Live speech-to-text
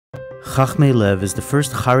Hachmey Lev is the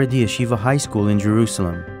first Haredi Yeshiva high school in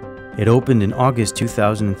Jerusalem. It opened in August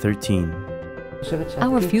 2013.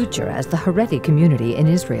 Our future as the Haredi community in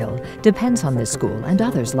Israel depends on this school and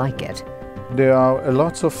others like it. There are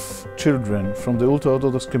lots of children from the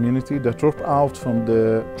ultra-orthodox community that drop out from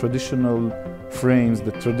the traditional frames,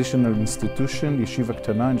 the traditional institution, Yeshiva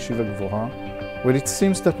Ktana and Yeshiva Gvoha, where it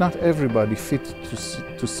seems that not everybody fit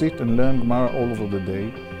to sit and learn Gemara all over the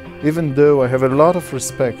day, even though I have a lot of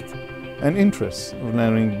respect and interest of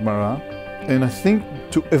learning Gemara, and I think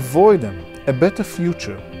to avoid them a better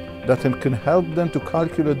future that can help them to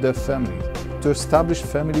calculate their families, to establish a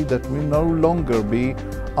family that will no longer be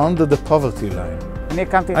under the poverty line.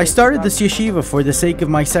 I started this yeshiva for the sake of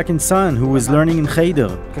my second son, who was learning in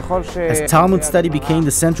Cheder. As Talmud study became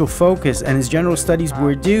the central focus and his general studies were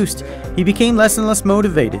reduced, he became less and less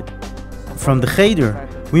motivated. From the Cheder,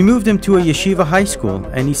 we moved him to a yeshiva high school,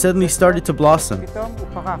 and he suddenly started to blossom.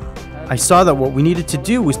 I saw that what we needed to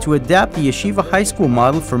do was to adapt the yeshiva high school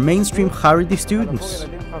model for mainstream Haredi students.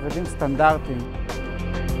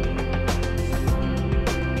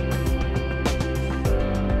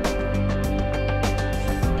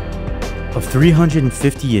 Of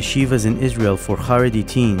 350 yeshivas in Israel for Haredi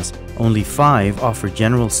teens, only 5 offer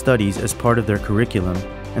general studies as part of their curriculum,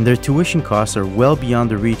 and their tuition costs are well beyond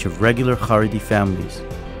the reach of regular Haredi families.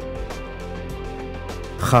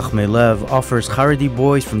 Hachmey Lev offers Haredi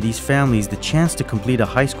boys from these families the chance to complete a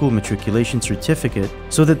high school matriculation certificate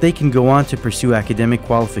so that they can go on to pursue academic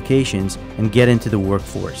qualifications and get into the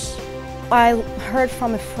workforce. I heard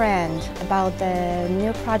from a friend about the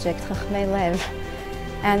new project, Hachmey Lev,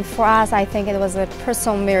 and for us I think it was a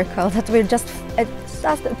personal miracle that it's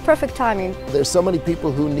just the perfect timing. There's so many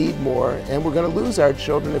people who need more, and we're going to lose our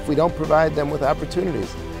children if we don't provide them with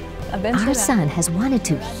opportunities. Our son has wanted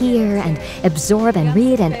to hear and absorb and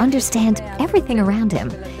read and understand everything around him.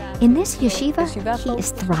 In this yeshiva, he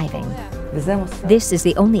is thriving. This is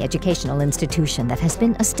the only educational institution that has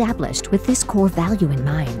been established with this core value in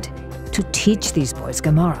mind: to teach these boys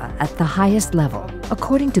Gemara at the highest level,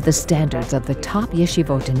 according to the standards of the top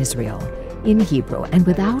yeshivot in Israel, in Hebrew and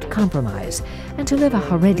without compromise, and to live a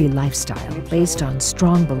Haredi lifestyle based on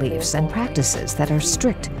strong beliefs and practices that are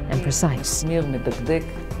strict and precise.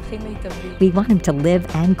 We want him to live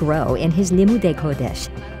and grow in his Limudei Kodesh,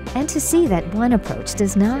 and to see that one approach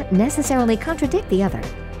does not necessarily contradict the other.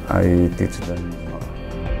 I teach them.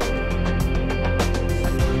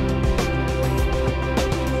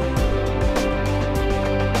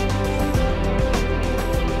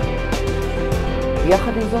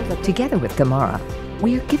 Together with Gemara,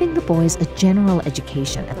 we are giving the boys a general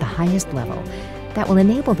education at the highest level that will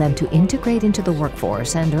enable them to integrate into the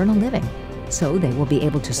workforce and earn a living, so they will be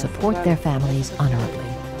able to support their families honorably.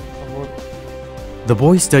 The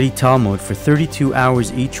boys study Talmud for 32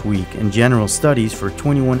 hours each week and general studies for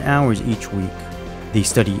 21 hours each week. They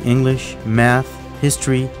study English, math,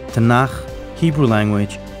 history, Tanakh, Hebrew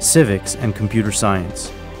language, civics, and computer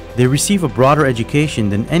science. They receive a broader education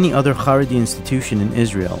than any other Haredi institution in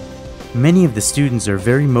Israel. Many of the students are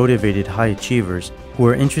very motivated high achievers who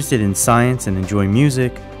are interested in science and enjoy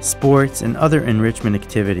music, sports, and other enrichment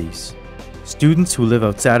activities. Students who live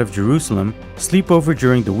outside of Jerusalem sleep over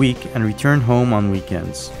during the week and return home on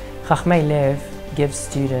weekends. Hachmey Lev gives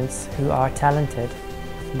students who are talented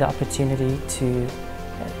the opportunity to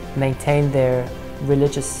maintain their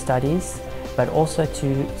religious studies, but also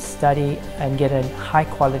to study and get a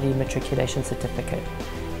high-quality matriculation certificate.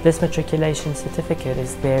 This matriculation certificate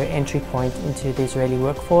is their entry point into the Israeli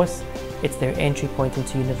workforce, it's their entry point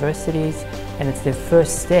into universities, and it's their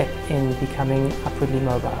first step in becoming upwardly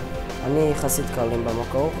mobile. אני חסיד קרלין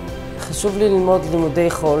במקור. חשוב לי ללמוד לימודי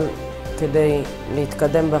חול כדי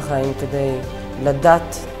להתקדם בחיים, כדי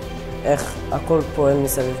לדעת איך הכל פועל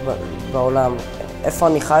מסביב בעולם, איפה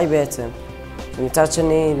אני חי בעצם. ומצד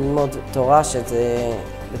שני ללמוד תורה, שזה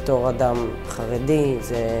בתור אדם חרדי,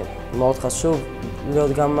 זה מאוד חשוב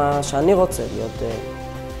להיות גם מה שאני רוצה, להיות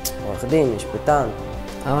עורך דין, משפטן.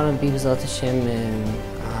 I want to be בעזרת השם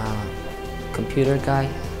a computer guy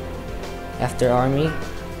after army.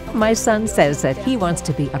 My son says that he wants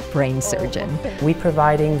to be a brain surgeon. We're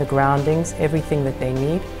providing the groundings, everything that they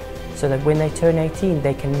need, so that when they turn 18,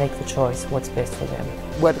 they can make the choice what's best for them.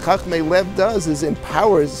 What Hachmey Lev does is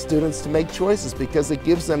empowers students to make choices because it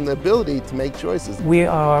gives them the ability to make choices. We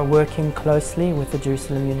are working closely with the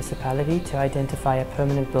Jerusalem municipality to identify a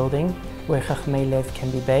permanent building where Hachmey Lev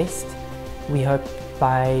can be based. We hope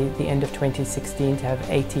by the end of 2016 to have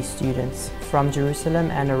 80 students from Jerusalem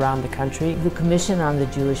and around the country. The Commission on the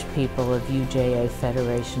Jewish People of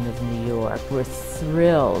UJA-Federation of New York were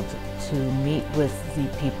thrilled to meet with the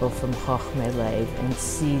people from Hachmey Lev and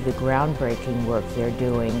see the groundbreaking work they're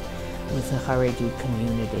doing with the Haredi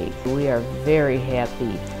community. We are very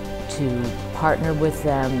happy to partner with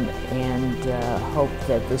them and hope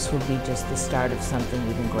that this will be just the start of something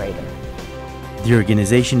even greater. The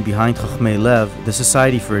organization behind Hachmey Lev, the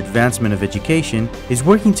Society for Advancement of Education, is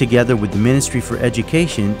working together with the Ministry for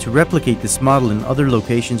Education to replicate this model in other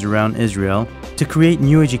locations around Israel to create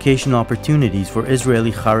new educational opportunities for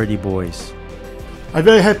Israeli Haredi boys. I'm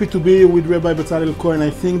very happy to be here with Rabbi Bezalel Cohen. I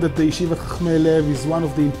think that the Yeshiva Hachmey Lev is one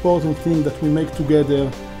of the important things that we make together.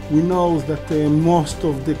 We know that most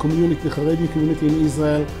of the community, the Haredi community in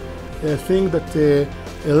Israel, think that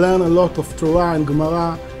learn a lot of Torah and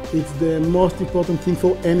Gemara. It's the most important thing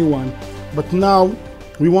for anyone. But now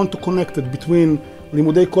we want to connect it between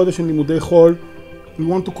Limudei Kodesh and Limudei Chol. We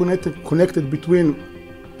want to connect it between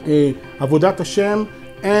Avodat Hashem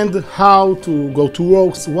and how to go to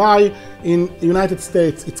work. Why in the United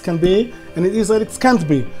States it can be and in Israel it can't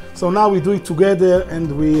be. So now we do it together,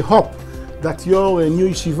 and we hope that your new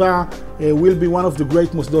yeshiva will be one of the great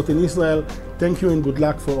mosdot in Israel. Thank you and good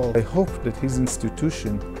luck for all. I hope that his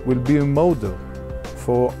institution will be a model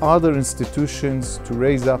for other institutions to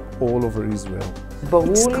raise up all over Israel.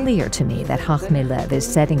 It's clear to me that Hachmey Lev is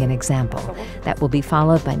setting an example that will be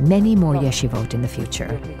followed by many more yeshivot in the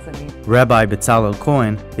future. Rabbi Bezalel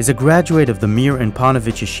Cohen is a graduate of the Mir and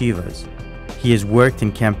Panovich yeshivas. He has worked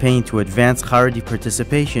and campaigned to advance Haredi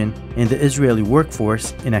participation in the Israeli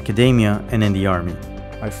workforce, in academia, and in the army.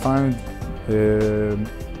 I found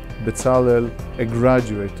Bezalel a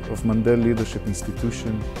graduate of Mandel Leadership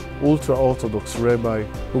Institution, ultra-orthodox rabbi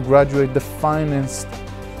who graduated the finest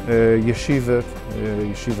Yeshivat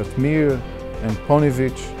Mir and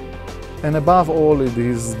Panovich, and above all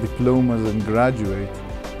his diplomas and graduate,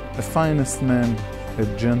 a finest man, a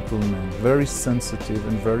gentleman, very sensitive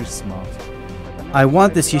and very smart. I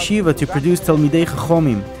want this yeshiva to produce Talmidei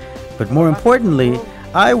Chachomim, but more importantly,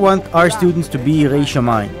 I want our students to be Yirei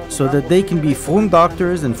Shamayim, so that they can be frum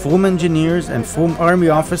doctors and frum engineers and frum army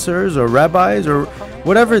officers or rabbis or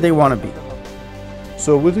whatever they want to be.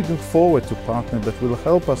 So we're looking forward to a partner that will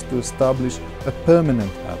help us to establish a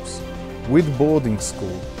permanent house with boarding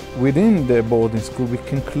school. Within the boarding school, we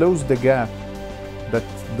can close the gap that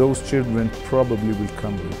those children probably will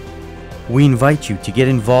come with. We invite you to get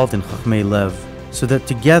involved in Hachmey Lev so that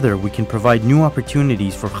together we can provide new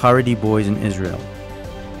opportunities for Haredi boys in Israel.